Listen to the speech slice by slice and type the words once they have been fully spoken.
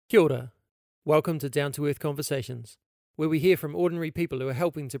Kia ora. Welcome to Down to Earth Conversations, where we hear from ordinary people who are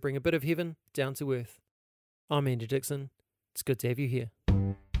helping to bring a bit of heaven down to earth. I'm Andy Dixon. It's good to have you here.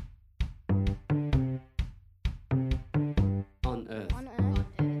 On Earth. On Earth.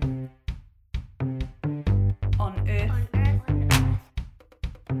 On Earth.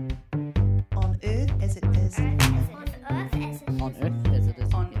 On Earth as it is in heaven. On Earth as it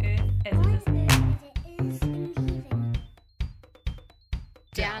is. On Earth as it is. in heaven.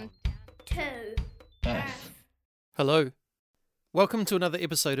 Down to Earth. Hello. Welcome to another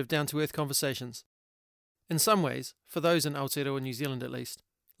episode of Down to Earth Conversations. In some ways, for those in Aotearoa, New Zealand at least,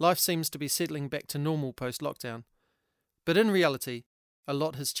 life seems to be settling back to normal post-lockdown. But in reality, a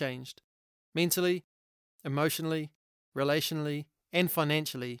lot has changed. Mentally, emotionally, relationally, and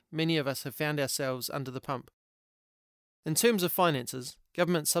financially, many of us have found ourselves under the pump. In terms of finances,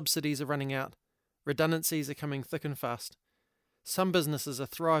 government subsidies are running out, redundancies are coming thick and fast. Some businesses are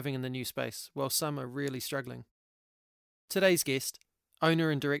thriving in the new space, while some are really struggling. Today's guest,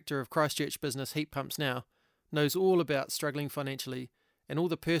 owner and director of Christchurch business Heat Pumps Now, knows all about struggling financially and all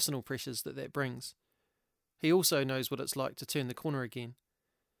the personal pressures that brings. He also knows what it's like to turn the corner again.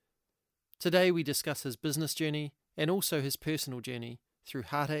 Today we discuss his business journey and also his personal journey through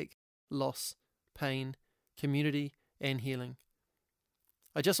heartache, loss, pain, community and healing.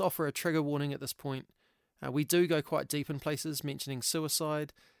 I just offer a trigger warning at this point. We do go quite deep in places, mentioning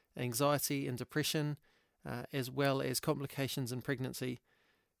suicide, anxiety and depression, as well as complications in pregnancy.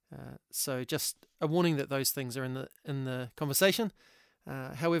 So just a warning that those things are in the conversation.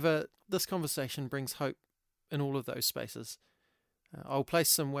 However, this conversation brings hope in all of those spaces. I'll place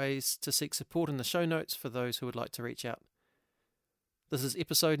some ways to seek support in the show notes for those who would like to reach out. This is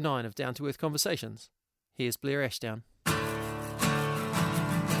episode 9 of Down to Earth Conversations. Here's Blair Ashdown.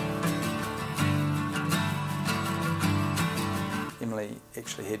 Emily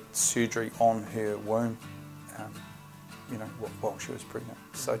actually had surgery on her womb, while she was pregnant.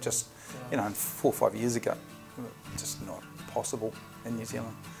 So just, 4 or 5 years ago, just not possible in New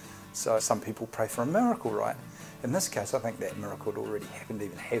Zealand. So some people pray for a miracle, right? In this case, I think that miracle had already happened to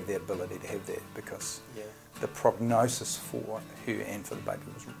even have the ability to have that, because the prognosis for her and for the baby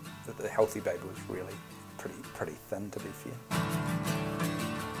the healthy baby was really pretty thin, to be fair.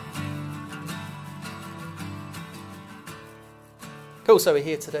 Cool, so we're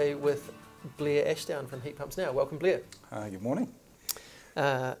here today with Blair Ashdown from Heat Pumps Now. Welcome, Blair. Good morning.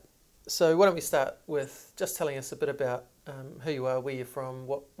 So why don't we start with just telling us a bit about who you are, where you're from,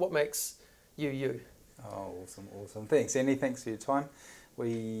 what makes you you? Oh, awesome. Thanks, Andy. Thanks for your time.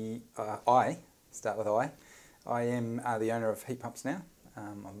 I start with I. I am the owner of Heat Pumps Now.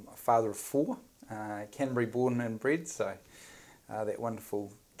 I'm a father of 4, Canterbury born and bred, so that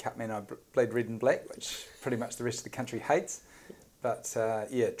wonderful cut man I bleed red and black, which pretty much the rest of the country hates. But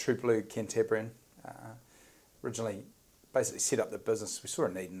true blue Cantabrian. Originally, basically set up the business. We saw a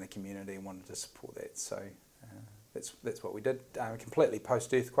need in the community and wanted to support that, so that's what we did. Completely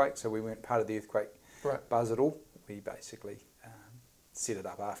post-earthquake, so we weren't part of the earthquake buzz at all. We basically set it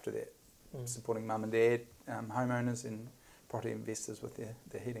up after that, supporting mum and dad, homeowners and property investors with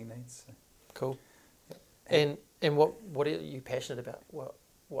their heating needs. So. Cool. And what are you passionate about?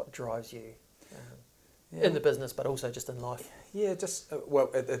 What drives you in the business, but also just in life? Yeah, just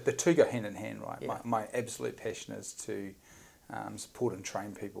the two go hand in hand, right? Yeah. My absolute passion is to support and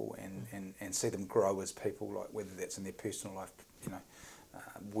train people and see them grow as people, like whether that's in their personal life,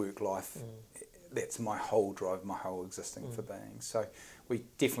 work life. That's my whole drive, my whole existing for being. So we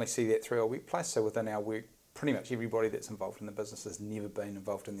definitely see that through our workplace. So within our work, pretty much everybody that's involved in the business has never been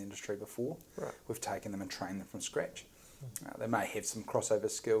involved in the industry before. Right. We've taken them and trained them from scratch. They may have some crossover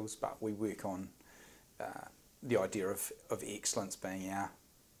skills, but we work on the idea of excellence being our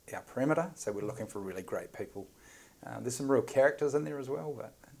perimeter. So we're looking for really great people. There's some real characters in there as well,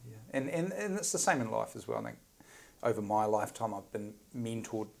 but and it's the same in life as well. I think over my lifetime I've been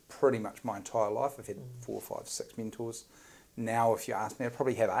mentored pretty much my entire life. I've had 4, 5, 6 mentors. Now, if you ask me, I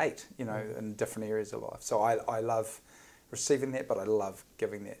probably have 8, in different areas of life. So I love receiving that, but I love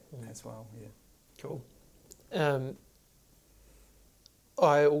giving that as well. Yeah. Cool.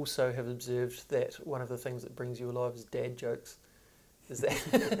 I also have observed that one of the things that brings you alive is dad jokes. Is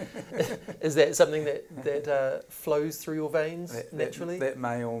that something that flows through your veins naturally? That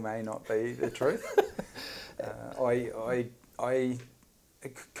may or may not be the truth.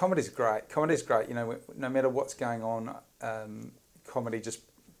 Comedy's great. Comedy's great. No matter what's going on, comedy just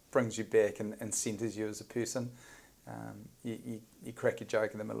brings you back and centres you as a person. You crack a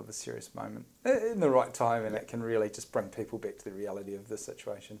joke in the middle of a serious moment in the right time, and it can really just bring people back to the reality of the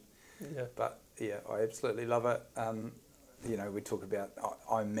situation. Yeah. But I absolutely love it. you know, we talk about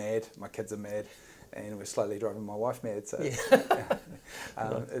I'm mad, my kids are mad, and we're slowly driving my wife mad. So it's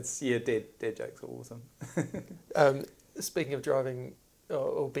dad jokes are awesome. Speaking of driving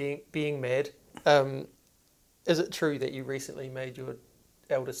or being mad, is it true that you recently made your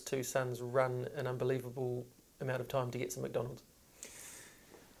eldest two sons run an unbelievable amount of time to get some McDonald's?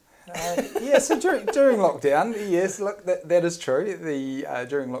 So during lockdown, yes, look, that is true.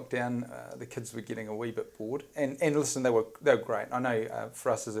 During lockdown, the kids were getting a wee bit bored, and listen, they were great. I know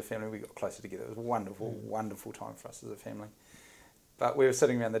for us as a family, we got closer together. It was a wonderful time for us as a family. But we were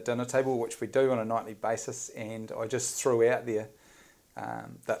sitting around the dinner table, which we do on a nightly basis, and I just threw out there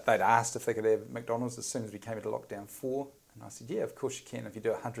that they'd asked if they could have McDonald's as soon as we came into lockdown 4. And I said, yeah, of course you can if you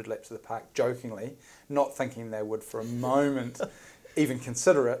do 100 laps of the park, jokingly, not thinking they would for a moment even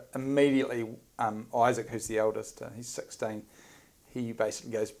consider it. Immediately, Isaac, who's the eldest, he's 16, he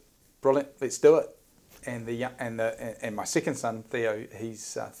basically goes, brilliant, let's do it. And my second son, Theo,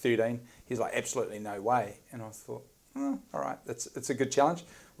 he's 13, he's like, absolutely no way. And I thought, all right, it's a good challenge,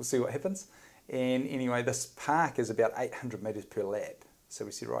 we'll see what happens. And anyway, this park is about 800 metres per lap. So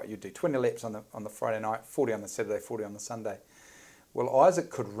we said, right, you do 20 laps on the Friday night, 40 on the Saturday, 40 on the Sunday. Well, Isaac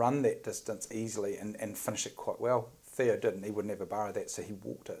could run that distance easily and finish it quite well. Theo didn't. He would never borrow that, so he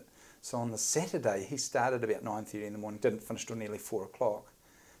walked it. So on the Saturday, he started about 9:30 in the morning, didn't finish till nearly 4 o'clock.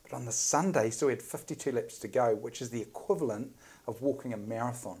 But on the Sunday, he still had 52 laps to go, which is the equivalent of walking a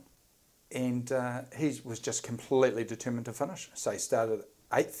marathon. And he was just completely determined to finish. So he started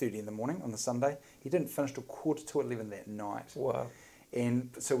at 8:30 in the morning on the Sunday. He didn't finish till 11:15 that night. Wow.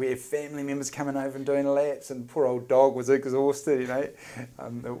 And so we have family members coming over and doing laps, and poor old dog was exhausted, you know,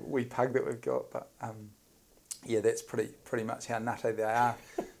 the wee pug that we've got. But that's pretty much how nutty they are.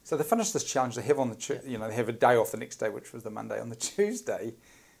 So they finish this challenge. They have they have a day off the next day, which was the Monday. On the Tuesday,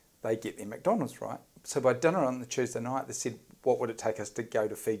 they get their McDonald's, right? So by dinner on the Tuesday night, they said, what would it take us to go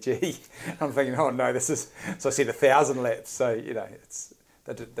to Fiji? I'm thinking, oh no, this is. So I said 1,000 laps. So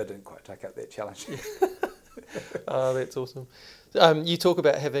they didn't quite take up that challenge. Oh, that's awesome. You talk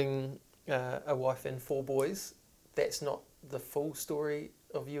about having a wife and 4 boys. That's not the full story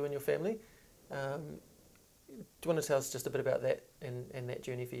of you and your family. Do you want to tell us just a bit about that and that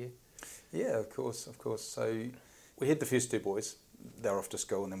journey for you? Yeah, of course. So we had the first 2 boys. They were off to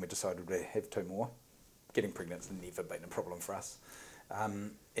school, and then we decided to have 2 more. Getting pregnant's never been a problem for us.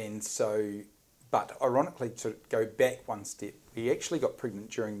 But ironically, to go back one step, we actually got pregnant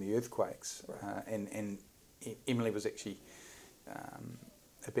during the earthquakes. Right. And Emily was actually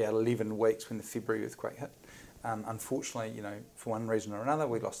about 11 weeks when the February earthquake hit. Unfortunately, for one reason or another,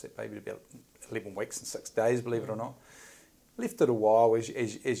 we lost that baby to about 11 weeks and 6 days, believe it or not. Left it a while,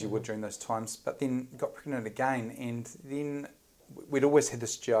 as you would during those times, but then got pregnant again, and then we'd always had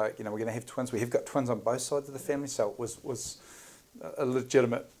this joke, we're going to have twins. We have got twins on both sides of the family, so it was a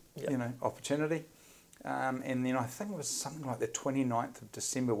legitimate, opportunity. And then I think it was something like the 29th of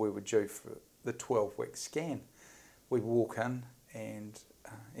December we were due for the 12-week scan. We walk in, and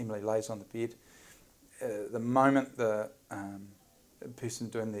Emily lays on the bed. The moment the person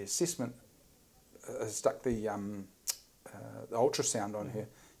doing the assessment stuck the ultrasound on her,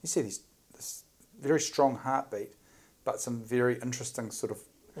 you see this very strong heartbeat, but some very interesting sort of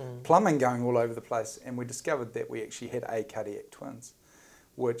plumbing going all over the place, and we discovered that we actually had cardiac twins,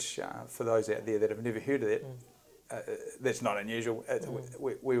 which for those out there that have never heard of that, that's not unusual.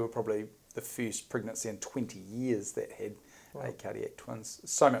 We were probably the first pregnancy in 20 years that had cardiac twins,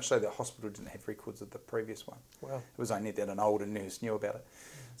 so much so that the hospital didn't have records of the previous one. Wow. It was only that an older nurse knew about it.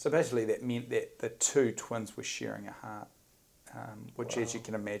 So basically that meant that the 2 twins were sharing a heart, which as you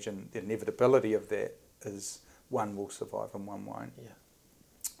can imagine, the inevitability of that is one will survive and one won't. Yeah.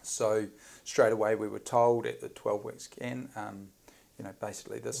 So straight away we were told at the 12-week scan,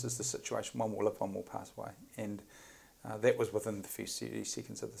 basically this is the situation, one will live, one will pass away. And that was within the first 30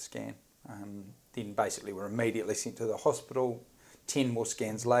 seconds of the scan. Then basically we're immediately sent to the hospital, 10 more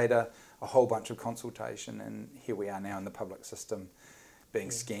scans later, a whole bunch of consultation, and here we are now in the public system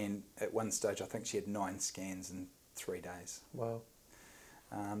being scanned. At one stage I think she had 9 scans in 3 days. Wow.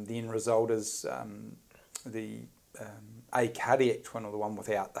 The end result is the cardiac twin, or the one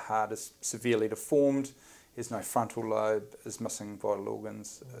without the heart, is severely deformed, has no frontal lobe, is missing vital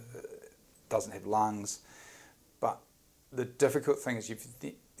organs, doesn't have lungs. But the difficult thing is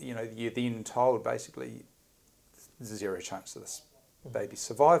you're then told basically 0 chance of this baby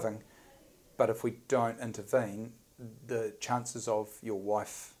surviving, but if we don't intervene, the chances of your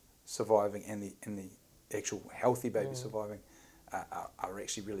wife surviving and the actual healthy baby surviving are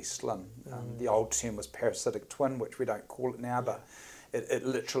actually really slim. The old term was parasitic twin, which we don't call it now, but it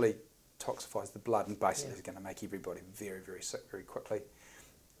literally toxifies the blood and basically is going to make everybody very, very sick very quickly.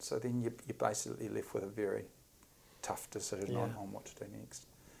 So then you're basically left with a very tough decision on what to do next.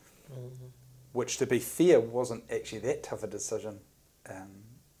 Mm-hmm. Which, to be fair, wasn't actually that tough a decision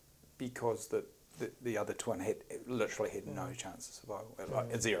because the other twin had literally had no chance of survival,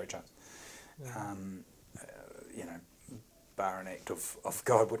 like a zero chance. You know, bar an act of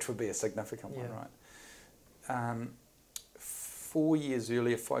God, which would be a significant one, right? 5 years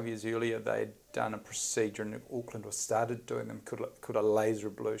earlier, they'd done a procedure in Auckland, or started doing them, called a laser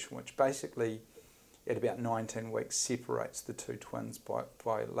ablation, which basically, at about 19 weeks, separates the two twins by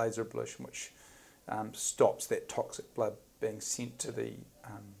laser ablation, which stops that toxic blood being sent to the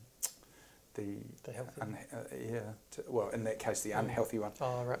healthy, in that case, the unhealthy one.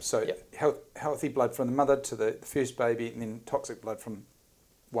 Oh, right. So healthy blood from the mother to the first baby, and then toxic blood from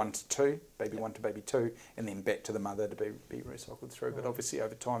 1 to 2, baby 1 to baby 2, and then back to the mother to be recycled through. But obviously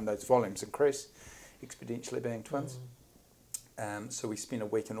over time those volumes increase exponentially, being twins. So we spent a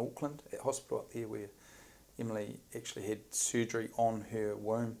week in Auckland at hospital up there, where Emily actually had surgery on her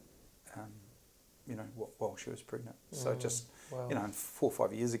womb, while she was pregnant. So just, 4 or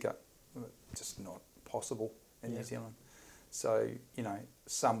 5 years ago, just not possible in New Zealand. So,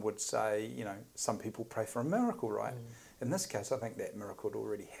 some would say, some people pray for a miracle, right? In this case, I think that miracle had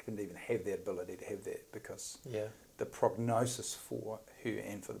already happened to even have that ability to have that, because the prognosis for her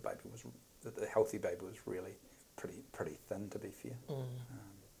and for the baby the healthy baby was really pretty thin, to be fair.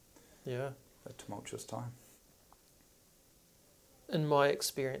 A tumultuous time. In my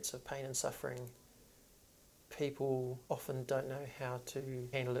experience of pain and suffering, people often don't know how to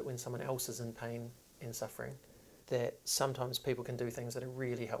handle it when someone else is in pain and suffering. That sometimes people can do things that are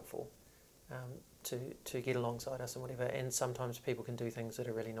really helpful to get alongside us and whatever, and sometimes people can do things that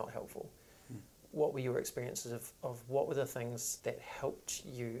are really not helpful. What were your experiences of what were the things that helped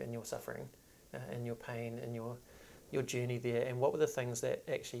you in your suffering, in your pain, in your journey there, and what were the things that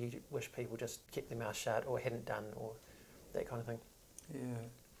actually you wish people just kept their mouth shut or hadn't done, or that kind of thing?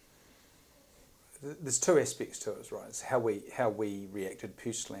 There's two aspects to it, right? It's how we reacted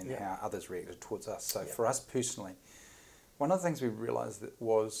personally and how others reacted towards us. So for us personally, one of the things we realised that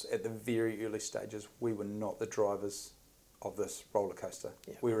was, at the very early stages, we were not the drivers of this roller coaster.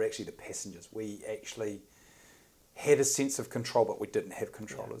 We were actually the passengers. We actually had a sense of control, but we didn't have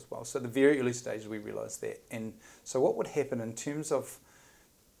control as well. So at the very early stages, we realised that. And so what would happen in terms of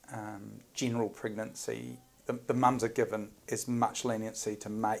general pregnancy, the mums are given as much leniency to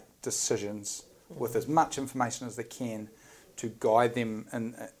make decisions with as much information as they can to guide them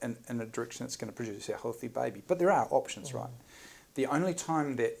in a direction that's going to produce a healthy baby. But there are options, right? The only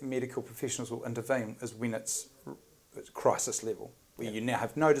time that medical professionals will intervene is when it's crisis level, where you now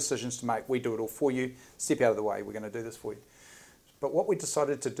have no decisions to make, we do it all for you, step out of the way, we're going to do this for you. But what we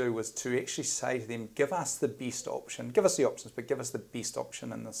decided to do was to actually say to them, give us the best option, give us the options, but give us the best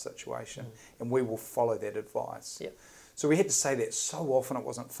option in this situation, and we will follow that advice. So we had to say that so often it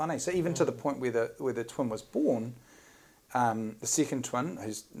wasn't funny. So even to the point where the twin was born, the second twin,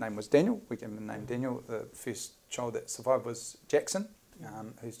 whose name was Daniel, we gave him the name Daniel. The first child that survived was Jackson,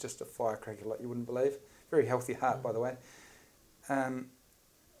 who's just a firecracker like you wouldn't believe. Very healthy heart, by the way.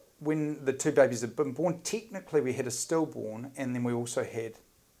 When the two babies had been born, technically we had a stillborn, and then we also had,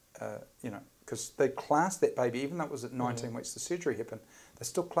 because they classed that baby, even though it was at 19 weeks the surgery happened, they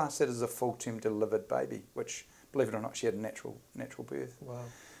still classed that as a full-term delivered baby, which, believe it or not, she had a natural birth. Wow.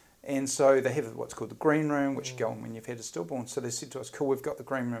 And so they have what's called the green room, which you go on when you've had a stillborn. So they said to us, cool, we've got the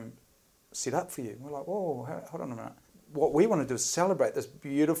green room set up for you. We're like, whoa, hold on a minute. What we want to do is celebrate this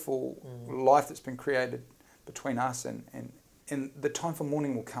beautiful life that's been created between us, and the time for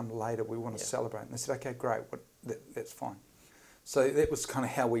mourning will come later. We want to celebrate. And they said, okay, great, that's fine. So that was kind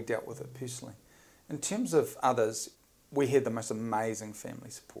of how we dealt with it personally. In terms of others, we had the most amazing family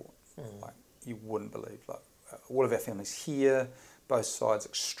support. Like, you wouldn't believe. Like, all of our families here, both sides,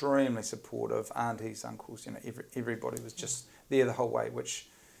 extremely supportive. Aunties, uncles, everybody was just there the whole way, which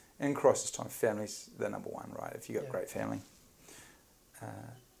in crisis time, family's the number one, right? If you've got a great family.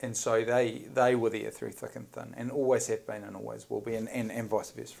 And so they were there through thick and thin, and always have been and always will be, and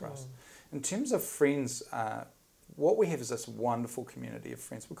vice versa for us. In terms of friends, what we have is this wonderful community of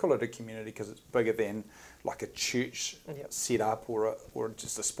friends. We call it a community because it's bigger than like a church set up or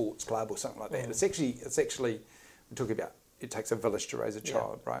just a sports club or something like that. It's actually we're talking about, it takes a village to raise a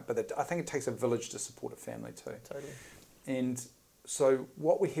child, right? But I think it takes a village to support a family too. Totally. And so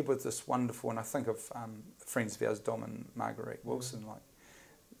what we had with this wonderful, and I think of friends of ours, Dom and Marguerite Wilson, like,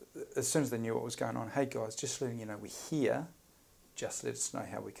 as soon as they knew what was going on, hey guys, just letting you know we're here, just let us know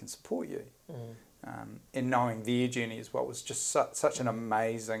how we can support you. And knowing their journey as well was just such an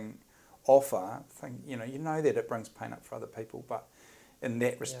amazing offer, you know that it brings pain up for other people, but in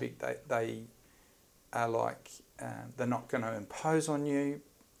that respect, they are like, they're not going to impose on you,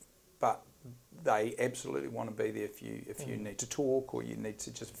 but they absolutely want to be there if you need to talk or you need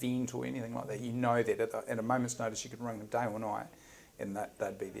to just vent or anything like that. You know that at a moment's notice you can ring them day or night and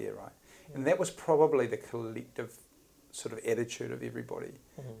they'd be there, right? And that was probably the collective sort of attitude of everybody,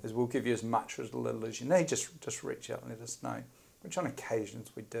 is we'll give you as much or as little as you need, just reach out and let us know, which on occasions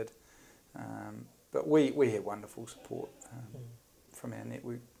we did. But we had wonderful support from our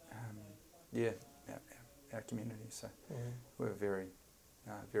network, our community, so we were very,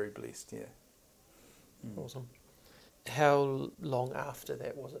 very blessed, Awesome. How long after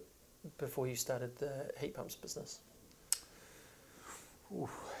that was it before you started the heat pumps business? Ooh,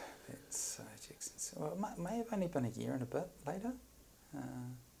 that's Jackson. Well, it may have only been a year and a bit later.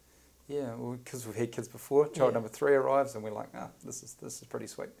 Because we've had kids before. Child number 3 arrives, and we're like, this is pretty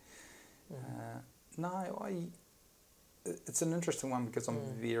sweet. It's an interesting one because I'm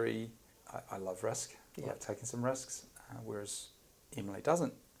I love risk. I like taking some risks, whereas Emily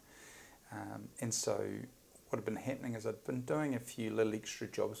doesn't. And so what had been happening is I'd been doing a few little extra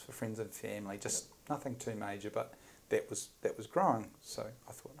jobs for friends and family, just nothing too major, but that was growing. So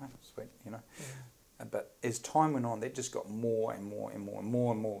I thought, sweet, But as time went on, that just got more and more and more and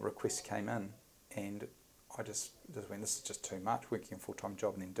more and more requests came in, and I just went, this is just too much, working a full-time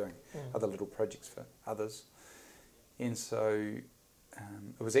job and then doing other little projects for others. And so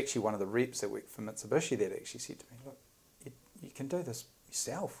it was actually one of the reps that worked for Mitsubishi that actually said to me, look, you can do this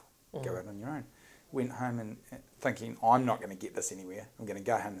yourself, go out on your own. Went home and thinking, I'm not going to get this anywhere. I'm going to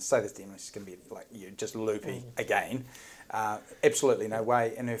go home and say this to Emily, she's going to be like, you're just loopy again. Absolutely no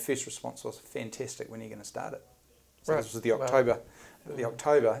way. And her first response was, fantastic, when are you going to start it? So this was the October,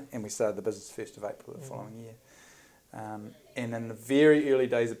 and we started the business 1st of April the following year. And in the very early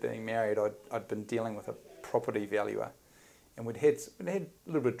days of being married, I'd been dealing with a property valuer, and we'd had a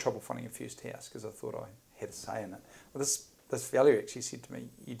little bit of trouble finding a first house because I thought I had a say in it. Well, this valuer actually said to me,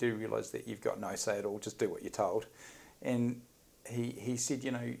 you do realise that you've got no say at all, just do what you're told. And he said,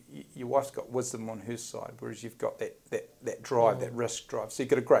 your wife's got wisdom on her side, whereas you've got that drive, that risk drive. So you've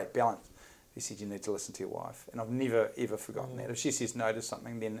got a great balance. He said, you need to listen to your wife. And I've never, ever forgotten that. If she says no to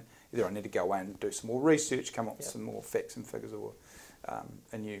something, then either I need to go away and do some more research, come up with some more facts and figures, or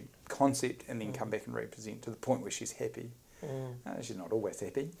a new concept, and then come back and represent to the point where she's happy. She's not always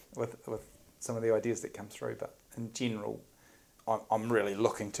happy with some of the ideas that come through, but in general, I'm really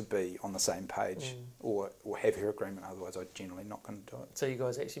looking to be on the same page or have her agreement, otherwise I'm generally not going to do it. So you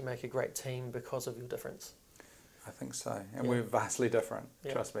guys actually make a great team because of your difference? I think so, and we're vastly different.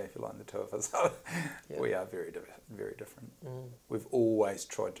 Trust me, if you like the two of us, we are very different. We've always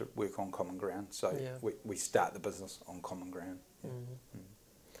tried to work on common ground, so we start the business on common ground.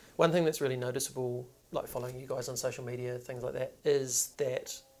 One thing that's really noticeable, like following you guys on social media, things like that, is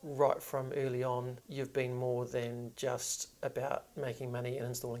that right from early on, you've been more than just about making money and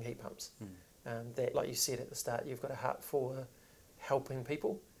installing heat pumps. That, like you said at the start, you've got a heart for helping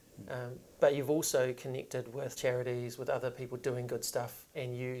people. But you've also connected with charities, with other people doing good stuff,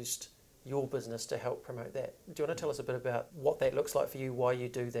 and used your business to help promote that. Do you want to tell us a bit about what that looks like for you, why you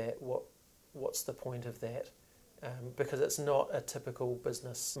do that, what's the point of that? Because it's not a typical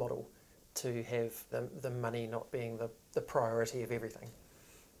business model to have the money not being the priority of everything.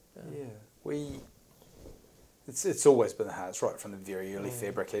 It's always been the hardest, right from the very early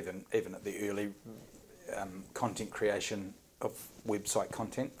fabric, even at the early content creation of website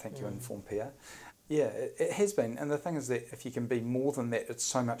content. Thank you, Inform PR. Yeah, it has been, and the thing is that if you can be more than that, it's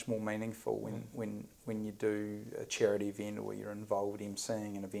so much more meaningful when you do a charity event, or you're involved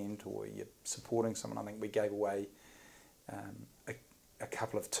emceeing an event, or you're supporting someone. I think we gave away a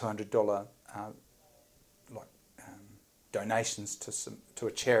couple of $200 donations to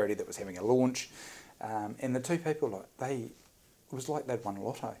a charity that was having a launch, and the two people, it was like they'd won a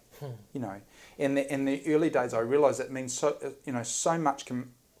lotto, In the early days, I realised it means so much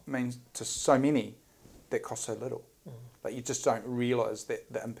can mean to so many that cost so little. Like, you just don't realise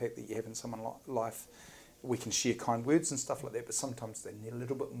that the impact that you have in someone's life. We can share kind words and stuff like that, but sometimes they need a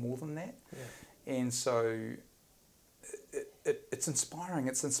little bit more than that. And so it's inspiring.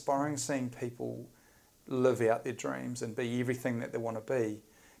 It's inspiring seeing people live out their dreams and be everything that they want to be.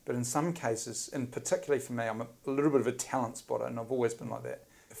 But in some cases, and particularly for me, I'm a little bit of a talent spotter, and I've always been like that.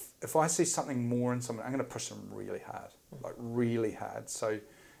 If I see something more in someone, I'm going to push them really hard, really hard. So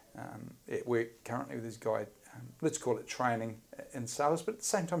at work currently with this guy, let's call it training in sales, but at the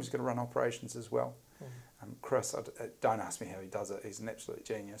same time he's got to run operations as well. Chris, don't ask me how he does it, he's an absolute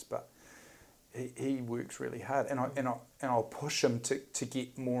genius, but he works really hard, and I'll push him to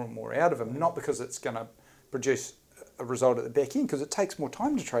get more and more out of him, not because it's going to produce a result at the back end, because it takes more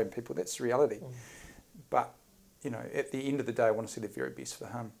time to train people. That's the reality. But at the end of the day, I want to see the very best for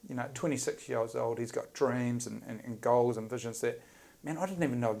him. At 26 years old, he's got dreams and goals and visions that, man, I didn't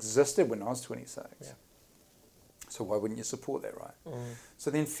even know existed when I was 26. Yeah. So why wouldn't you support that, right?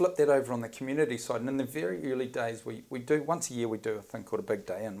 So then flip that over on the community side. And in the very early days, we do, once a year, we do a thing called a Big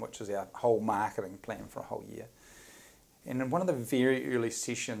Day In, which is our whole marketing plan for a whole year. And in one of the very early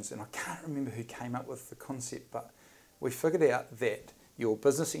sessions, and I can't remember who came up with the concept, but we figured out that your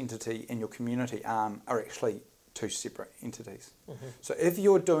business entity and your community arm are actually two separate entities. So if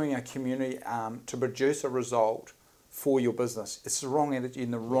you're doing a community arm to produce a result for your business, it's the wrong energy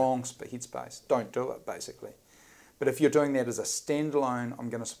in the wrong headspace. Don't do it, basically. But if you're doing that as a standalone,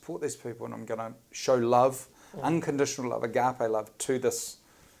 I'm going to support these people and I'm going to show love, unconditional love, agape love to this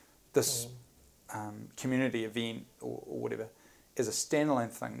community event or whatever, as a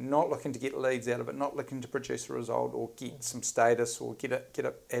standalone thing, not looking to get leads out of it, not looking to produce a result or get some status or get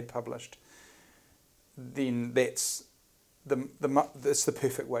an ad published, then that's the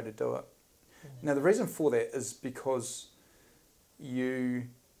perfect way to do it. Now the reason for that is because you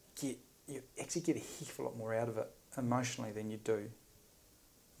actually get a heck of a lot more out of it emotionally than you do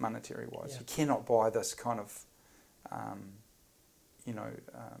monetary wise. You cannot buy this kind of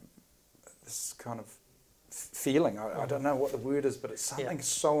this kind of feeling. I don't know what the word is, but it's something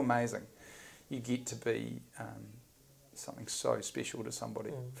so amazing. You get to be something so special to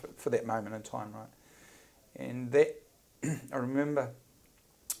somebody for that moment in time, right? And that I remember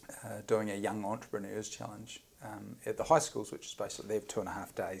doing a Young Entrepreneurs Challenge at the high schools, which is basically they have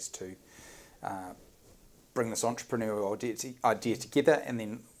 2.5 days to bring this entrepreneurial idea together, and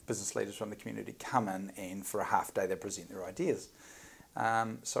then business leaders from the community come in and for a half day they present their ideas.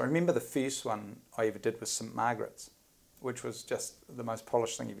 So I remember the first one I ever did was St Margaret's, which was just the most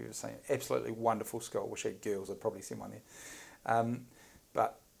polished thing you've ever seen. Absolutely wonderful school. Wish I had girls, I'd probably seen one there.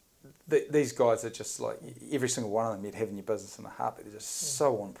 But these guys are just like, every single one of them you'd have in your business in a heartbeat. They're just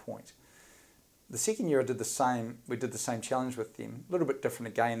so on point. The second year I did the same, we did the same challenge with them, a little bit different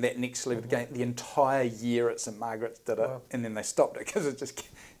again, that next level again, the entire year at St Margaret's did it, and then they stopped it because it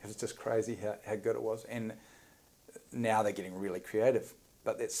was just crazy how good it was, and now they're getting really creative.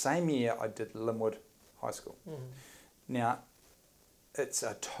 But that same year I did Linwood High School. Now, it's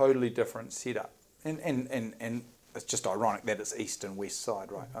a totally different setup, and it's just ironic that it's east and west side,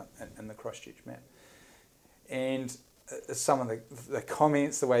 right, in the Christchurch map. And some of the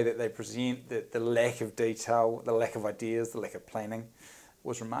comments, the way that they present, the lack of detail, the lack of ideas, the lack of planning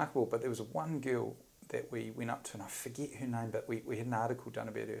was remarkable. But there was one girl that we went up to, and I forget her name, but we had an article done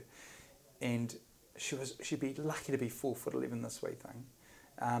about her, and she'd be lucky to be 4'11" this wee thing.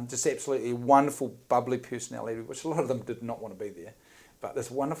 Just absolutely wonderful, bubbly personality, which a lot of them did not want to be there, but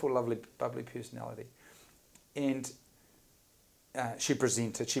this wonderful, lovely, bubbly personality. And she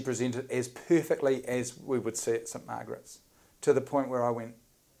presented as perfectly as we would see at St Margaret's, to the point where I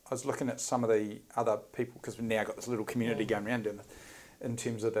was looking at some of the other people, because we've now got this little community going around in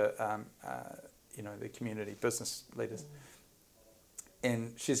terms of the community business leaders.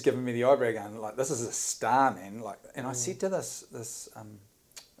 And she's giving me the eyebrow going, like, this is a star, man. Like, and I said to this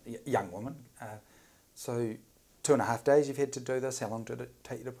young woman, so 2.5 days you've had to do this, how long did it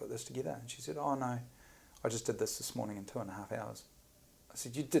take you to put this together? And she said, oh no, I just did this morning in 2.5 hours. I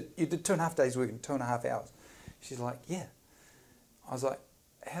said, you did 2.5 days work in 2.5 hours? She's like, yeah. I was like,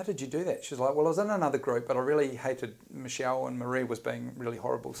 how did you do that? She's like, well, I was in another group, but I really hated Michelle and Marie was being really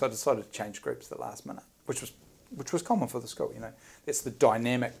horrible, so I decided to change groups at the last minute, which was common for the school, That's the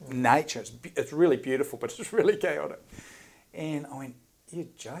dynamic nature. It's really beautiful, but it's really chaotic. And I went, you're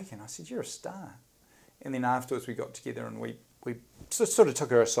joking? I said, you're a star. And then afterwards we got together and we sort of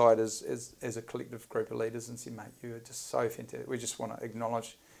took her aside as a collective group of leaders and said, mate, you are just so fantastic. We just want to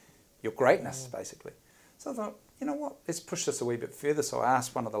acknowledge your greatness, basically. So I thought, you know what, let's push this a wee bit further. So I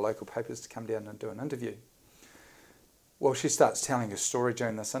asked one of the local papers to come down and do an interview. Well, she starts telling her story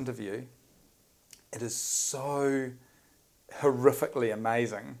during this interview. It is so horrifically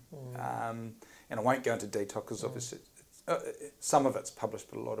amazing. And I won't go into detail because obviously some of it's published,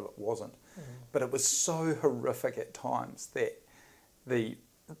 but a lot of it wasn't. But it was so horrific at times that the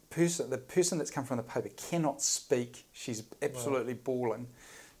person that's come from the paper cannot speak. She's absolutely bawling,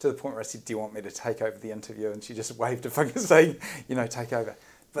 to the point where I said, do you want me to take over the interview? And she just waved her finger saying, take over.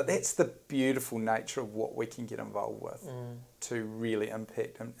 But that's the beautiful nature of what we can get involved with to really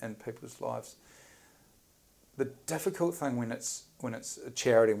impact in people's lives. The difficult thing when it's a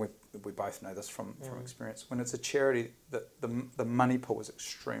charity, and we both know this from experience, when it's a charity, the money pool is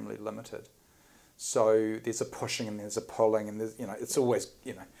extremely limited. So there's a pushing and there's a pulling, and there's, it's always,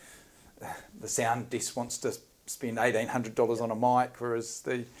 the sound desk wants to spend $1,800 on a mic, whereas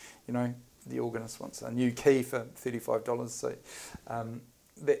the organist wants a new key for $35. So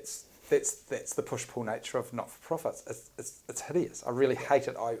that's the push-pull nature of not-for-profits. It's hideous. I really hate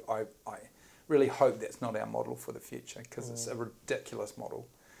it. I really hope that's not our model for the future, because it's a ridiculous model.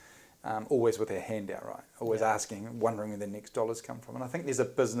 Always with our hand out, right? Always asking, wondering where the next dollars come from. And I think there's a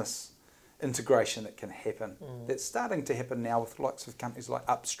business integration that can happen. That's starting to happen now with lots of companies like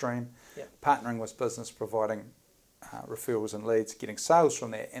Upstream, partnering with business, providing referrals and leads, getting sales from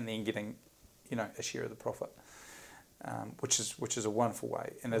that, and then getting, a share of the profit, which is a wonderful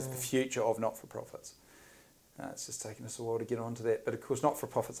way, and is the future of not-for-profits. It's just taken us a while to get onto that, but of course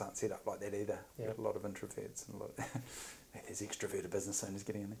not-for-profits aren't set up like that either. We've got a lot of introverts and there's extroverted business owners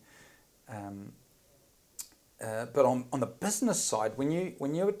getting in there. But on the business side, when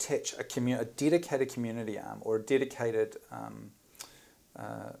you attach a dedicated community arm or a dedicated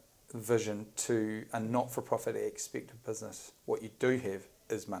vision to a not-for-profit aspect of business, what you do have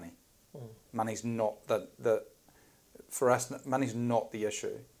is money. Money's not for us, money's not the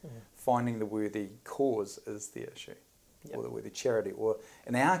issue. Finding the worthy cause is the issue, or the worthy charity. Or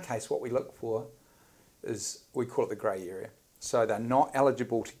in our case, what we look for is, we call it the grey area. So they're not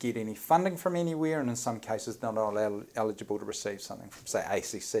eligible to get any funding from anywhere, and in some cases they're not eligible to receive something from, say,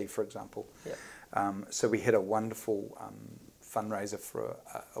 ACC, for example. So we had a wonderful fundraiser for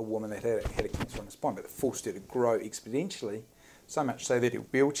a woman that had a cancer on her spine, but it forced her to grow exponentially, so much so that her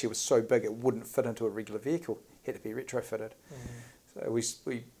wheelchair was so big it wouldn't fit into a regular vehicle, had to be retrofitted. So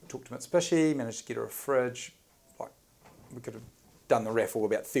we talked to Mitsubishi, managed to get her a fridge. Like, we could have done the raffle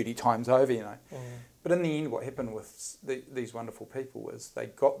about 30 times over, But in the end, what happened with these wonderful people was they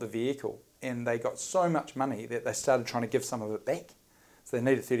got the vehicle, and they got so much money that they started trying to give some of it back. So they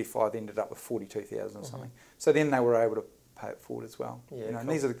needed 35, they ended up with 42,000 or something. So then they were able to pay it forward as well. Cool. And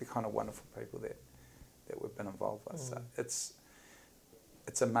these are the kind of wonderful people that we've been involved with. So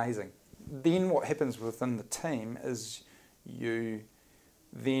it's amazing. Then what happens within the team is you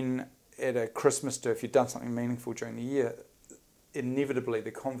then, at a Christmas do, if you've done something meaningful during the year, inevitably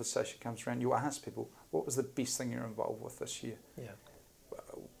the conversation comes around. You ask people, what was the best thing you're involved with this year?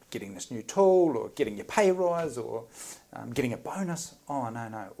 Getting this new tool, or getting your pay rise, or getting a bonus. Oh,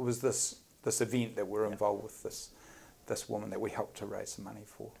 no, it was this event that we're involved with, this woman that we helped to raise some money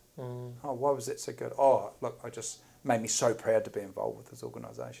for. Oh, why was that so good? Oh, look, I just made me so proud to be involved with this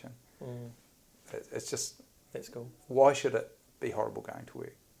organisation. It's just, that's cool. Why should it be horrible going to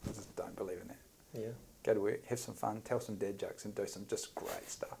work? I just don't believe in that. Go to work, have some fun, tell some dad jokes, and do some just great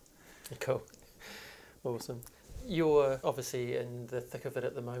stuff. Cool. Awesome. You're obviously in the thick of it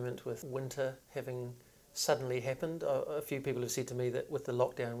at the moment, with winter having suddenly happened. A few people have said to me that with the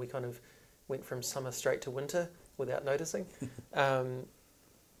lockdown we kind of went from summer straight to winter without noticing. And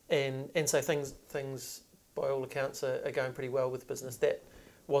so things by all accounts are going pretty well with business. That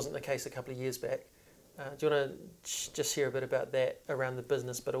wasn't the case a couple of years back. Do you want to just share a bit about that around the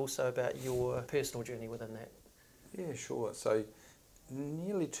business, but also about your personal journey within that? Yeah, sure. So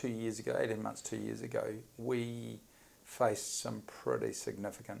nearly 2 years ago, 18 months, 2 years ago, we faced some pretty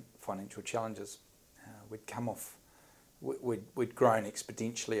significant financial challenges. We'd come off, we'd grown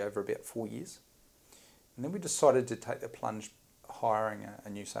exponentially over about 4 years. And then we decided to take the plunge hiring a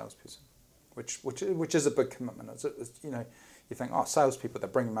new salesperson, which is a big commitment. It's, you think, oh, salespeople, they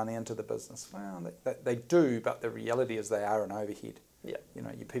bring money into the business. Well, they do, but the reality is they are an overhead. Your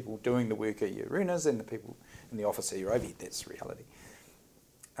people doing the work are your runners, and the people in the office are your overhead. That's the reality.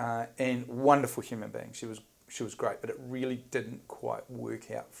 And wonderful human being. She was great, but it really didn't quite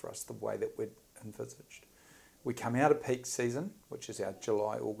work out for us the way that we'd envisaged. We come out of peak season, which is our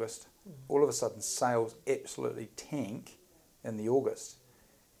July, August. All of a sudden, sales absolutely tank in the August,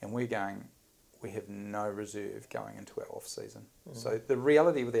 and we're going, we have no reserve going into our off season. So the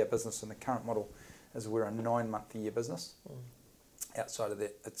reality with our business and the current model is we're a 9-month-a-year business. Outside of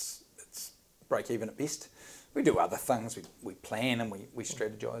that, it's break even at best. We do other things. We plan and we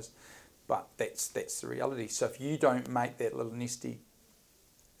strategise, but that's the reality. So if you don't make that little nesty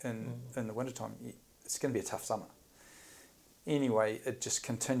in the wintertime, it's going to be a tough summer. Anyway, it just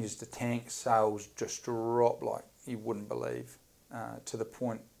continues to tank. Sales just drop like you wouldn't believe, to the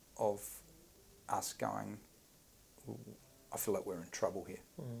point of us going, I feel like we're in trouble here.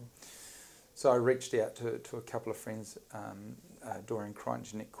 So I reached out to a couple of friends, Dorian Crichton,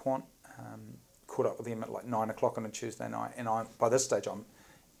 Jeanette Quant, caught up with them at like 9 o'clock on a Tuesday night, and by this stage I'm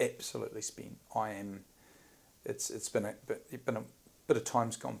absolutely spent. It's been a bit of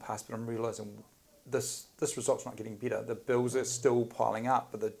time's gone past, but I'm realising this result's not getting better. The bills are still piling up,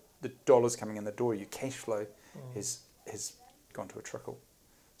 but the dollars coming in the door, your cash flow has gone to a trickle.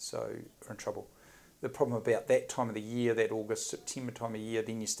 So we're in trouble. The problem about that time of the year, that August, September time of year,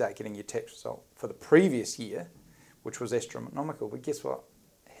 then you start getting your tax result for the previous year, which was astronomical. But guess what?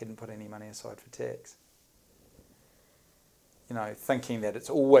 I hadn't put any money aside for tax. You know, thinking that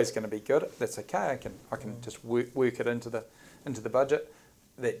it's always going to be good. That's okay. I can just work it into the budget.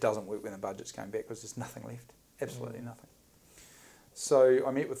 That doesn't work when the budget's going back because there's nothing left. Absolutely nothing. So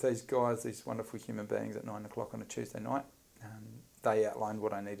I met with these guys, these wonderful human beings, at 9 o'clock on a Tuesday night. They outlined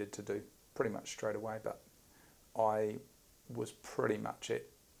what I needed to do pretty much straight away, but I was pretty much at,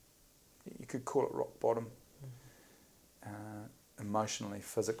 you could call it rock bottom, emotionally,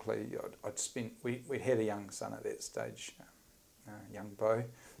 physically. We'd had a young son at that stage, young Bo,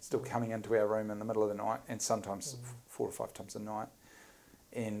 still coming into our room in the middle of the night, and sometimes 4 or 5 times a night,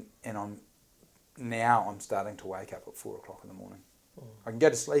 and I'm starting to wake up at 4 o'clock in the morning. I can go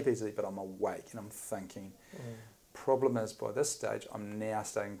to sleep easily, but I'm awake and I'm thinking. Problem is, by this stage, I'm now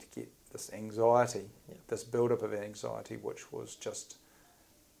starting to get this anxiety, this build-up of anxiety, which was just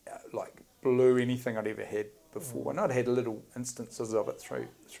like blew anything I'd ever had before. And I'd had little instances of it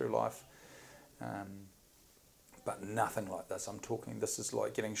through life, but nothing like this. I'm talking, this is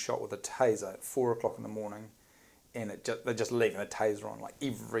like getting shot with a taser at 4 o'clock in the morning, and they're just leaving a taser on. Like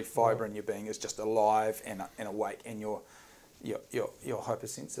every fibre in your being is just alive and awake, and you're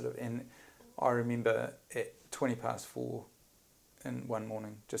hypersensitive. And I remember at 20 past 4 in one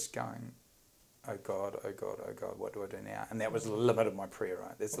morning just going, oh God, oh God, oh God, what do I do now? And that was the limit of my prayer,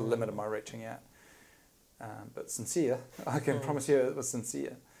 right? That's the limit of my reaching out. But sincere, I can promise you it was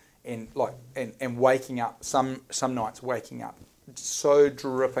sincere. And waking up, some nights waking up so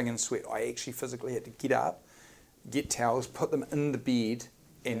dripping in sweat, I actually physically had to get up, get towels, put them in the bed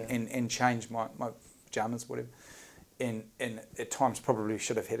and change my pyjamas, whatever. And at times probably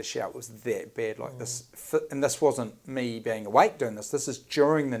should have had a shower. It was that bad, like this. And this wasn't me being awake doing this. This is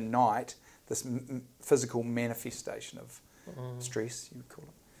during the night, this physical manifestation of stress, you would call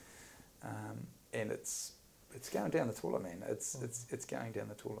it. And it's going down the toilet, man. It's going down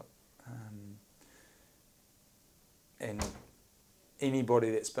the toilet. And anybody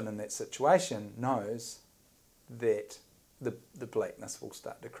that's been in that situation knows that the blackness will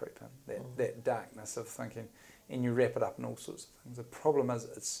start to creep in. That darkness of thinking. And you wrap it up in all sorts of things. The problem is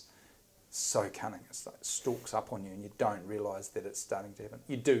it's so cunning. It's like stalks up on you, and you don't realise that it's starting to happen.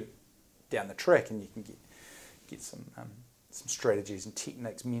 You do down the track, and you can get some strategies and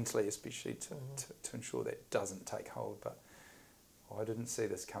techniques mentally, especially to ensure that doesn't take hold. But I didn't see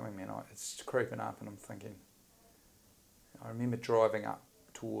this coming, man. It's creeping up, and I'm thinking. I remember driving up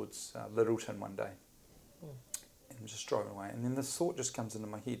towards Littleton one day, and I'm just driving away, and then this thought just comes into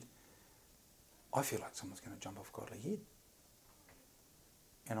my head. I feel like someone's going to jump off Godly Head.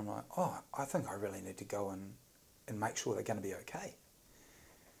 And I'm like, I think I really need to go and make sure they're going to be okay.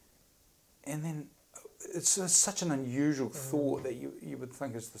 And then it's such an unusual thought that you would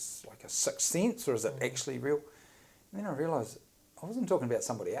think, is this like a sixth sense, or is it actually real? And then I realised I wasn't talking about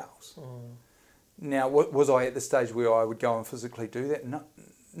somebody else. Now, was I at the stage where I would go and physically do that?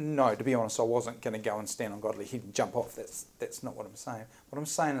 No, to be honest, I wasn't going to go and stand on Godly Head and jump off. That's not what I'm saying. What I'm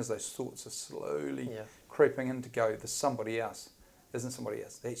saying is those thoughts are slowly creeping in to go, there's somebody else. Isn't somebody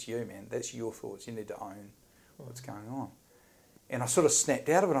else. That's you, man. That's your thoughts. You need to own what's going on. And I sort of snapped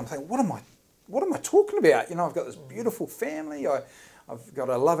out of it. I'm thinking, what am I talking about? You know, I've got this beautiful family. I've got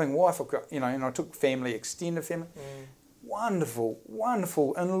a loving wife. I've got, and I took family, extended family. Wonderful,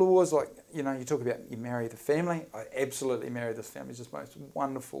 wonderful in-laws. Like, you talk about you marry the family. I absolutely married this family. It's just most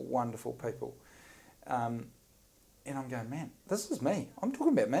wonderful, wonderful people. And I'm going, man, this is me. I'm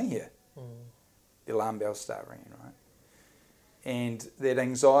talking about me here. The alarm bells start ringing, right? And that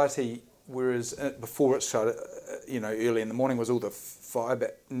anxiety, whereas before it started, early in the morning was all the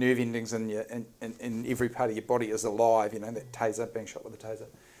fibre nerve endings in every part of your body is alive, that taser, being shot with a taser.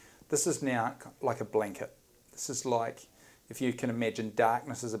 This is now like a blanket. This is like, if you can imagine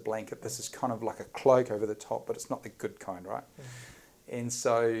darkness as a blanket, this is kind of like a cloak over the top, but it's not the good kind, right? And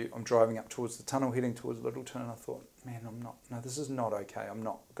so I'm driving up towards the tunnel, heading towards Littleton, and I thought, man, this is not okay. I'm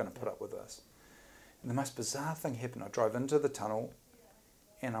not going to put up with this. And the most bizarre thing happened. I drove into the tunnel,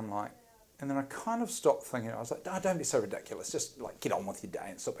 and I'm like, and then I kind of stopped thinking. I was like, don't be so ridiculous. Just like get on with your day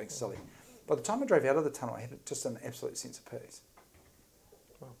and stop being silly. By the time I drove out of the tunnel, I had just an absolute sense of peace.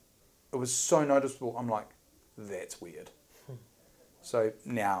 It was so noticeable. I'm like, that's weird. So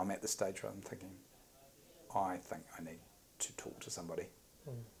now I'm at the stage where I'm thinking, I think I need to talk to somebody.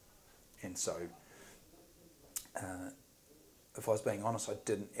 And so, if I was being honest, I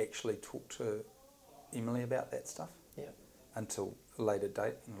didn't actually talk to Emily about that stuff until later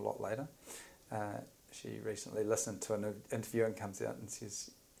date and a lot later. She recently listened to an interview and comes out and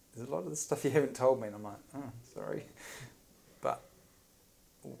says, "There's a lot of the stuff you haven't told me," and I'm like, "Oh, sorry." But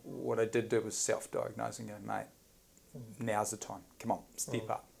what I did do was self-diagnose and go, "Mate, now's the time. Come on, step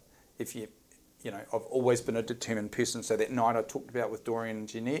up." If you know, I've always been a determined person. So that night I talked about with Dorian and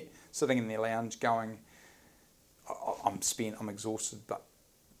Jeanette, sitting in their lounge going, I'm spent, I'm exhausted, but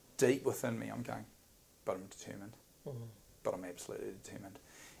deep within me I'm going, but I'm determined. But I'm absolutely determined.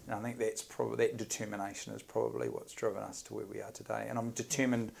 And I think that's probably, that determination is probably what's driven us to where we are today. And I'm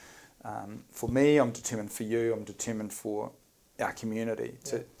determined for me, I'm determined for you, I'm determined for our community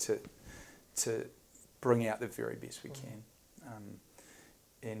to bring out the very best we can.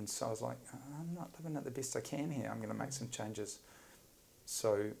 And so I was like, I'm not living at the best I can here. I'm going to make some changes.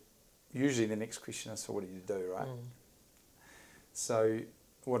 So usually the next question is, so what do you do, right? So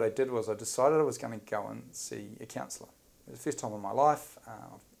what I did was I decided I was going to go and see a counsellor. It was the first time in my life.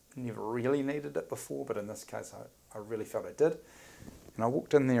 I've never really needed it before, but in this case I really felt I did. And I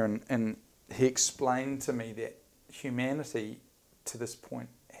walked in there and he explained to me that humanity to this point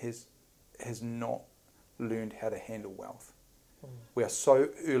has not learned how to handle wealth. We are so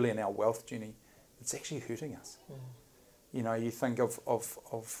early in our wealth journey, it's actually hurting us. You know, you think of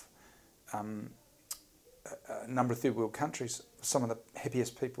a number of third world countries, some of the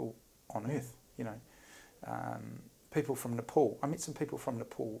happiest people on earth, you know. People from Nepal. I met some people from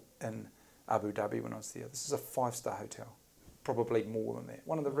Nepal in Abu Dhabi when I was there. This is a 5-star hotel, probably more than that.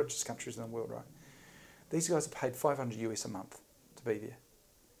 One of the richest countries in the world, right? These guys are paid $500 US a month to be there,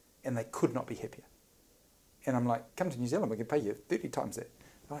 and they could not be happier. And I'm like, come to New Zealand, we can pay you 30 times that.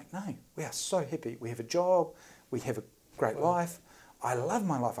 They're like, no, we are so happy. We have a job, we have a great life. I love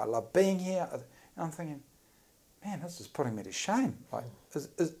my life, I love being here. And I'm thinking, man, this is putting me to shame. Like,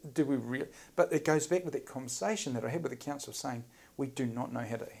 do we really? But it goes back with that conversation that I had with the council saying, we do not know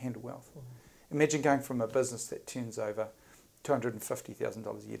how to handle wealth. Imagine going from a business that turns over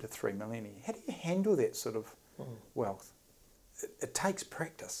 $250,000 a year to $3 million a year. How do you handle that sort of wealth? It takes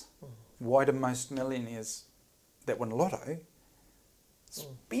practice. Why do most millionaires that win lotto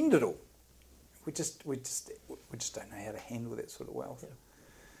spend it all? We just don't know how to handle that sort of wealth.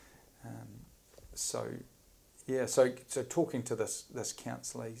 So talking to this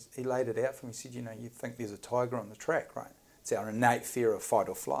counsellor, he laid it out for me. He said, you know, you think there's a tiger on the track, right? It's our innate fear of fight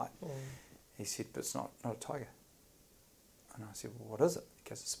or flight. He said, but it's not a tiger. And I said, well, what is it? He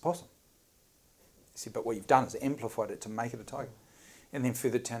goes, it's a possum. He said, but what you've done is amplified it to make it a tiger. And then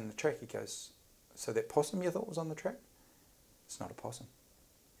further down the track, he goes, so that possum you thought was on the track? It's not a possum.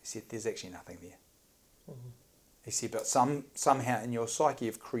 He said, there's actually nothing there. He said, but somehow in your psyche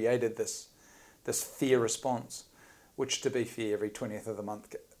you've created this fear response, which, to be fair, every 20th of the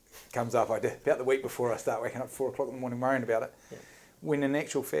month comes up. I did about the week before I start waking up at 4 o'clock in the morning worrying about it. When in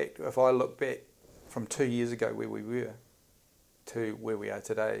actual fact, if I look back from 2 years ago where we were to where we are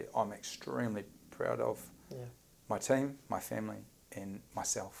today, I'm extremely proud of my team, my family, and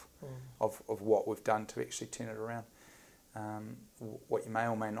myself, of what we've done to actually turn it around. What you may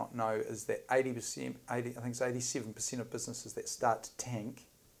or may not know is that 87% of businesses that start to tank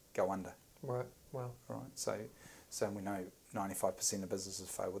go under. Right. Wow. Right. So we know 95% of businesses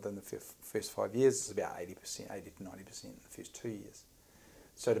fail within the first 5 years. It's about 80% to 90% in the first 2 years.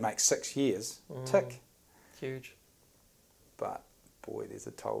 So to make 6 years tick. Huge. But boy, there's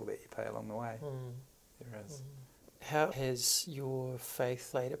a toll that you pay along the way. There is. How has your faith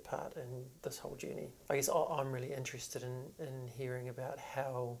played a part in this whole journey? I guess I'm really interested in hearing about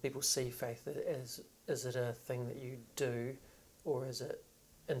how people see faith. Is it a thing that you do, or is it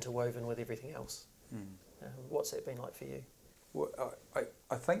interwoven with everything else? What's that been like for you? Well,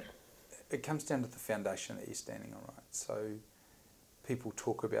 I think it comes down to the foundation that you're standing on, right? So people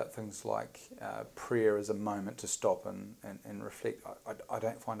talk about things like prayer as a moment to stop and reflect. I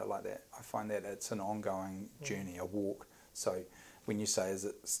don't find it like that. I find that it's an ongoing journey, a walk. So when you say, is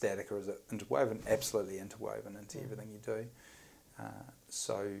it static or is it interwoven? Absolutely interwoven into everything you do.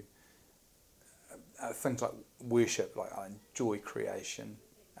 So things like worship, like I enjoy creation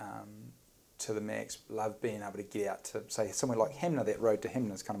to the max, love being able to get out to, say, somewhere like Hamner. That road to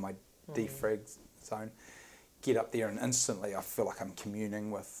Hamner is kind of my defrag zone. Get up there and instantly I feel like I'm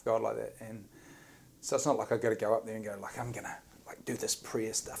communing with God like that. And so it's not like I've got to go up there and go like, I'm going to like do this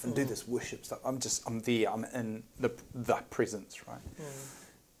prayer stuff and do this worship stuff. I'm there, I'm in the presence, right?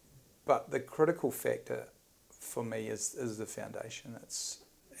 But the critical factor for me is the foundation.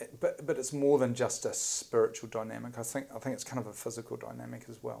 But it's more than just a spiritual dynamic. I think it's kind of a physical dynamic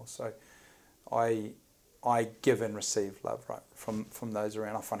as well. So I I give and receive love, right, from those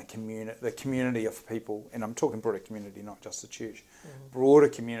around. I find the community of people, and I'm talking broader community, not just the church, broader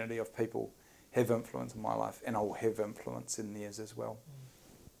community of people have influence in my life, and I will have influence in theirs as well.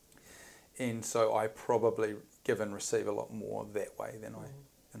 And so I probably give and receive a lot more that way than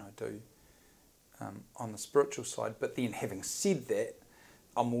I do on the spiritual side. But then, having said that,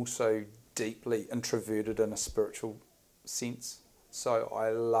 I'm also deeply introverted in a spiritual sense. So I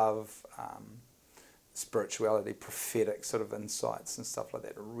love spirituality, prophetic sort of insights and stuff like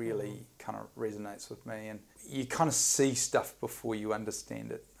that. It really kind of resonates with me, and you kind of see stuff before you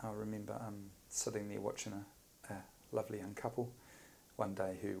understand it. I remember sitting there watching a lovely young couple one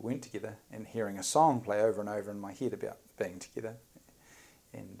day who weren't together, and hearing a song play over and over in my head about being together,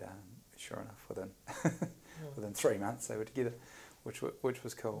 and sure enough, within 3 months they were together, which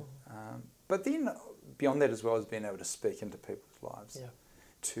was cool. But then beyond that as well as being able to speak into people's lives,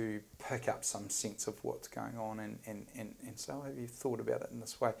 to pick up some sense of what's going on, and so have you thought about it in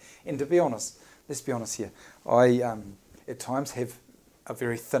this way? And to be honest, let's be honest here, I at times have a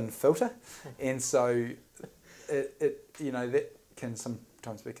very thin filter, and so it that can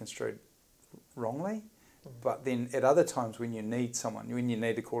sometimes be construed wrongly. But then at other times when you need someone, when you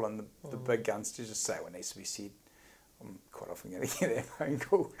need to call in the big guns to just say what needs to be said, I'm quite often going to get that phone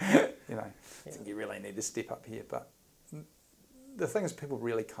call. I think you really need to step up here. But the thing is, people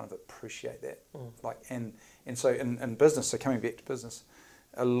really kind of appreciate that. And so in business, so coming back to business,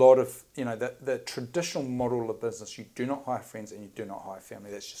 a lot of, the traditional model of business, you do not hire friends and you do not hire family.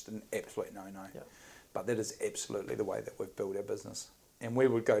 That's just an absolute no-no. Yeah. But that is absolutely the way that we've built our business. And we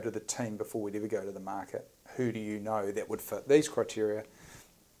would go to the team before we'd ever go to the market. Who do you know that would fit these criteria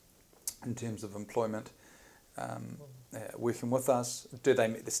in terms of employment, working with us? Do they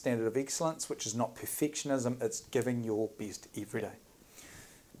meet the standard of excellence, which is not perfectionism, it's giving your best every day?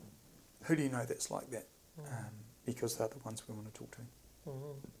 Who do you know that's like that? Because they're the ones we want to talk to.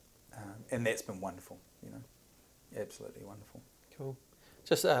 And that's been wonderful, absolutely wonderful. Cool.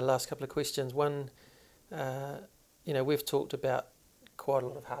 Just last couple of questions. One, we've talked about quite a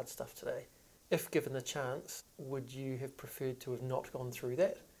lot of hard stuff today. If given the chance, would you have preferred to have not gone through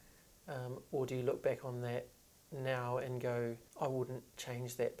that? Or do you look back on that now and go, I wouldn't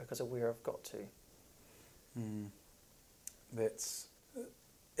change that because of where I've got to? It's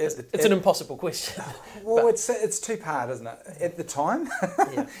an impossible question. Well, it's two-part, isn't it? At the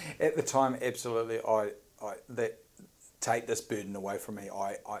time, absolutely, I take this burden away from me.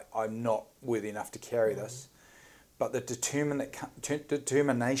 I'm not worthy enough to carry this. But the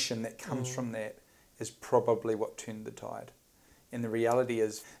determination that comes from that is probably what turned the tide. And the reality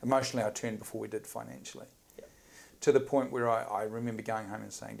is, emotionally I turned before we did financially. Yeah. To the point where I remember going home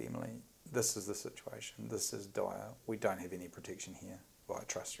and saying to Emily, this is the situation, this is dire, we don't have any protection here via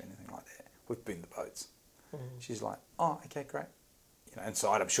trust or anything like that. We've burned the boats. She's like, oh, okay, great.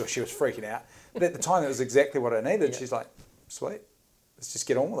 Inside I'm sure she was freaking out. But at the time that was exactly what I needed. She's like, sweet, let's just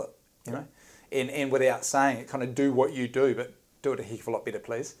get on with it, And without saying it, kind of do what you do, but do it a heck of a lot better,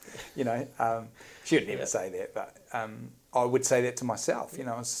 please. She would never say that, but I would say that to myself. If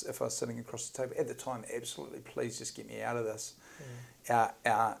I was sitting across the table at the time, absolutely, please just get me out of this.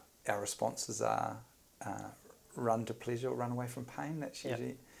 Our responses are run to pleasure or run away from pain. That's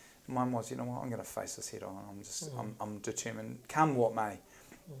usually mine was. I'm going to face this head on. I'm determined, come what may.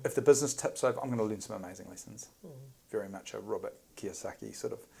 If the business tips over, I'm going to learn some amazing lessons. Very much a Robert Kiyosaki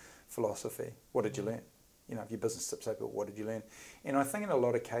sort of philosophy. What did you learn? If your business tips over, what did you learn? And I think in a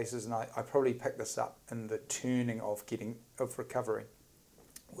lot of cases, and I probably picked this up in the turning of recovery,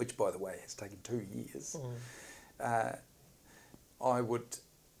 which by the way has taken 2 years. I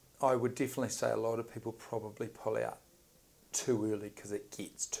would definitely say a lot of people probably pull out too early because it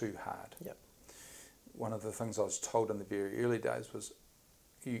gets too hard. Yep. One of the things I was told in the very early days was,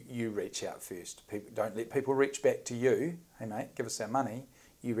 you reach out first. Don't let people reach back to you. Hey mate, give us our money.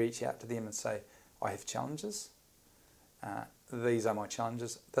 You reach out to them and say, I have challenges. These are my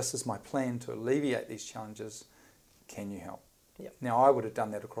challenges. This is my plan to alleviate these challenges. Can you help? Yep. Now, I would have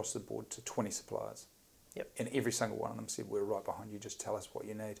done that across the board to 20 suppliers. Yep. And every single one of them said, we're right behind you. Just tell us what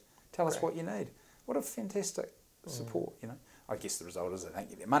you need. Tell us what you need. What a fantastic support, I guess the result is they don't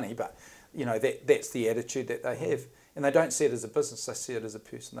get their money, but, that's the attitude that they have. And they don't see it as a business. They see it as a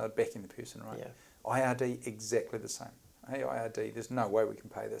person. They're backing the person, right? Yeah. IRD, exactly the same. Hey, IRD, there's no way we can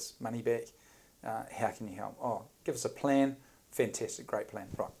pay this money back. How can you help? Oh, give us a plan. Fantastic, great plan.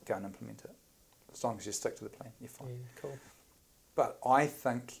 Right, go and implement it. As long as you stick to the plan, you're fine. Yeah, cool. But I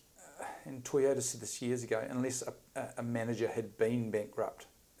think, and Toyota said this years ago, unless a manager had been bankrupt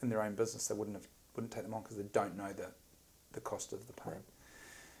in their own business, they wouldn't take them on because they don't know the cost of the pain.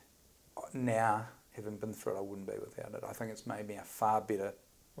 Right. Now, having been through it, I wouldn't be without it. I think it's made me a far better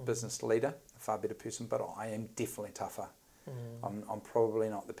business leader, a far better person, but I am definitely tougher. I'm probably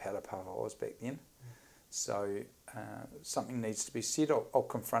not the powder puff I was back then. So something needs to be said. I'll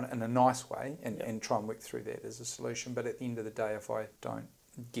confront it in a nice way and try and work through that as a solution. But at the end of the day, if I don't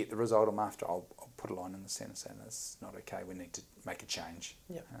get the result I'm after, I'll put a line in the sand and say, no, it's not okay, we need to make a change.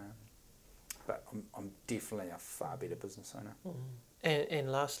 But I'm definitely a far better business owner.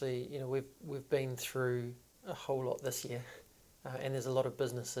 And lastly, we've been through a whole lot this year, and there's a lot of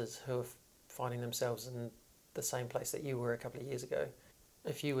businesses who are finding themselves in the same place that you were a couple of years ago.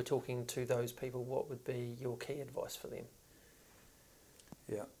 If you were talking to those people, what would be your key advice for them?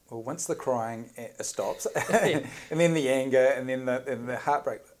 Yeah, well, once the crying stops, and then the anger, and then the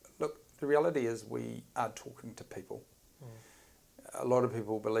heartbreak. Look, the reality is we are talking to people. A lot of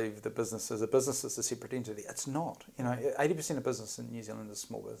people believe the business is a separate entity. It's not. 80% of business in New Zealand is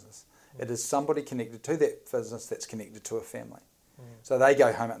small business. It is somebody connected to that business that's connected to a family. So they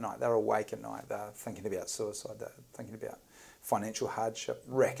go home at night, they're awake at night, they're thinking about suicide, they're thinking about financial hardship,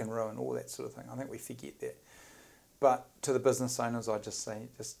 rack and ruin, all that sort of thing. I think we forget that. But to the business owners, I just say,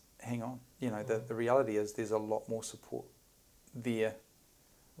 just hang on. The reality is there's a lot more support there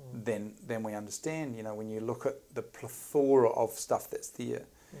than we understand. When you look at the plethora of stuff that's there,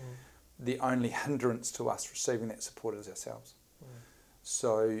 the only hindrance to us receiving that support is ourselves.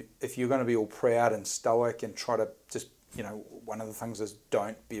 So if you're going to be all proud and stoic and try to just, one of the things is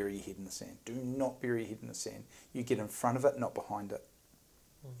don't bury your head in the sand. Do not bury your head in the sand. You get in front of it, not behind it.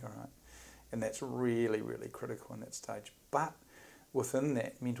 All right? And that's really, really critical in that stage. But within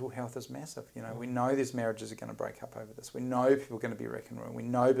that, mental health is massive. We know there's marriages are going to break up over this. We know people are going to be wreck and ruin. We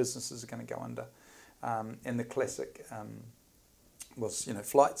know businesses are going to go under. And the classic was,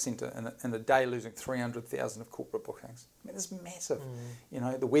 Flight Centre in a day losing 300,000 of corporate bookings. I mean, it's massive.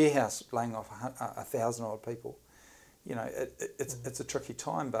 The warehouse laying off 1,000 odd people. It's a tricky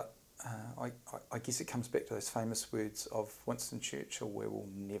time, but I guess it comes back to those famous words of Winston Churchill, "We will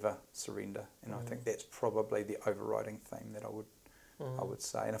never surrender," and I think that's probably the overriding theme that I would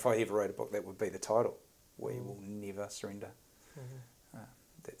say. And if I ever wrote a book, that would be the title: "We will never surrender."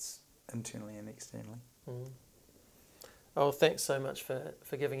 That's internally and externally. Oh, thanks so much for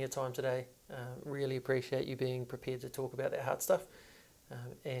giving your time today. Really appreciate you being prepared to talk about that hard stuff,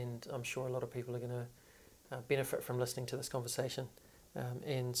 and I'm sure a lot of people are going to benefit from listening to this conversation.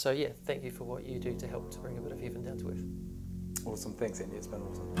 And so, thank you for what you do to help to bring a bit of heaven down to earth. Awesome. Thanks, Andy. It's been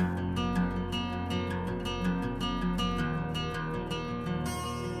awesome.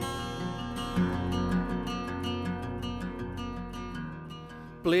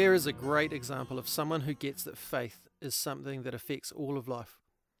 Blair is a great example of someone who gets that faith is something that affects all of life.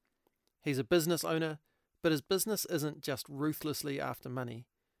 He's a business owner, but his business isn't just ruthlessly after money.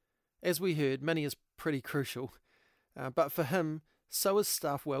 As we heard, money is pretty crucial, but for him, so is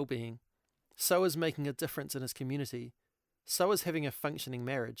staff well-being, so is making a difference in his community, so is having a functioning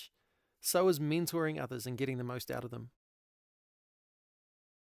marriage, so is mentoring others and getting the most out of them.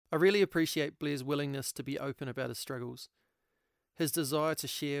 I really appreciate Blair's willingness to be open about his struggles, his desire to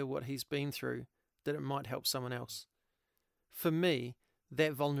share what he's been through, that it might help someone else. For me,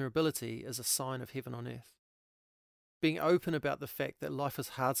 that vulnerability is a sign of heaven on earth. Being open about the fact that life is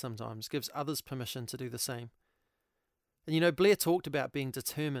hard sometimes gives others permission to do the same. And Blair talked about being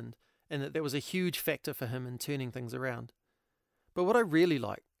determined and that was a huge factor for him in turning things around. But what I really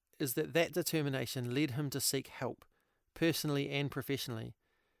like is that determination led him to seek help, personally and professionally.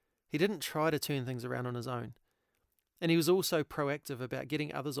 He didn't try to turn things around on his own. And he was also proactive about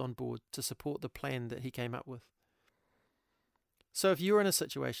getting others on board to support the plan that he came up with. So if you're in a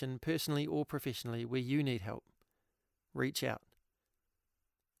situation, personally or professionally, where you need help, reach out.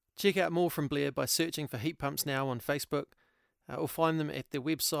 Check out more from Blair by searching for Heat Pumps Now on Facebook, or find them at their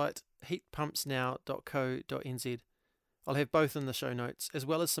website heatpumpsnow.co.nz. I'll have both in the show notes, as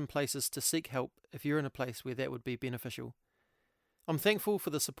well as some places to seek help if you're in a place where that would be beneficial. I'm thankful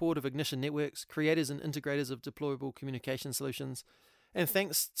for the support of Ignition Networks, creators and integrators of deployable communication solutions, and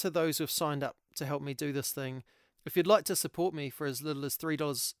thanks to those who have signed up to help me do this thing. If you'd like to support me for as little as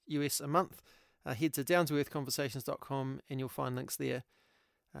 $3 US a month, head to downtoearthconversations.com and you'll find links there.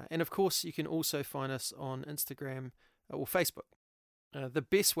 And of course, you can also find us on Instagram or Facebook. The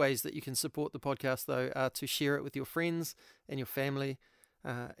best ways that you can support the podcast, though, are to share it with your friends and your family,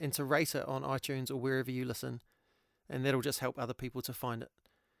 and to rate it on iTunes or wherever you listen. And that'll just help other people to find it.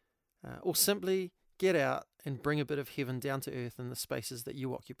 Or simply get out and bring a bit of heaven down to earth in the spaces that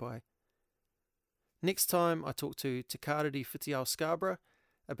you occupy. Next time, I talk to Te Kāriri Whitiao Scarborough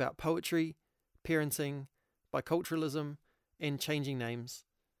about poetry, parenting, biculturalism, and changing names.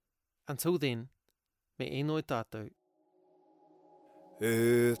 Until then, me inoi tātou.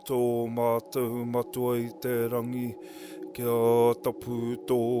 E tō mātou matua I te rangi, kia tapu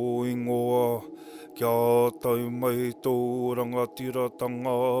tō ingoa, kia tau mai tō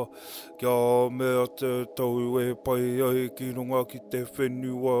rangatiratanga, kia mea te tau e pai ai ki runga ki te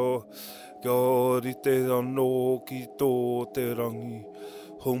whenua, kia rite anō ki tō te rangi.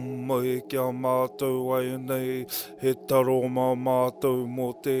 Humai kia mātou ai nei, he taro mā mātou mō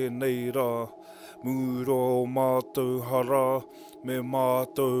tēnei rā. Muro o mātou hara, me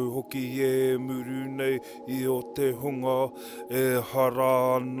mātou hoki e muru nei I o te hunga, e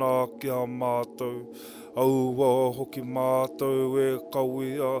hara ana kia mātou. Aua hoki mātou e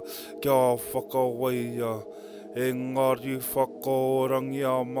kawia, kia whakawaia. Engari whakaorangi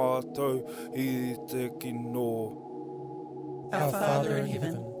a mātou I te kino. Our Father in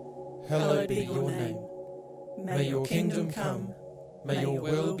heaven, hallowed be your name. May your kingdom come. May your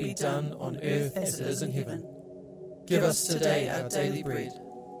will be done on earth as it is in heaven. Give us today our daily bread.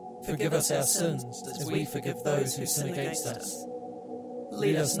 Forgive us our sins as we forgive those who sin against us.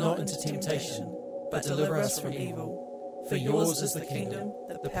 Lead us not into temptation, but deliver us from evil. For yours is the kingdom,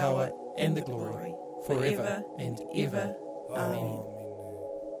 the power, and the glory, forever and ever. Amen.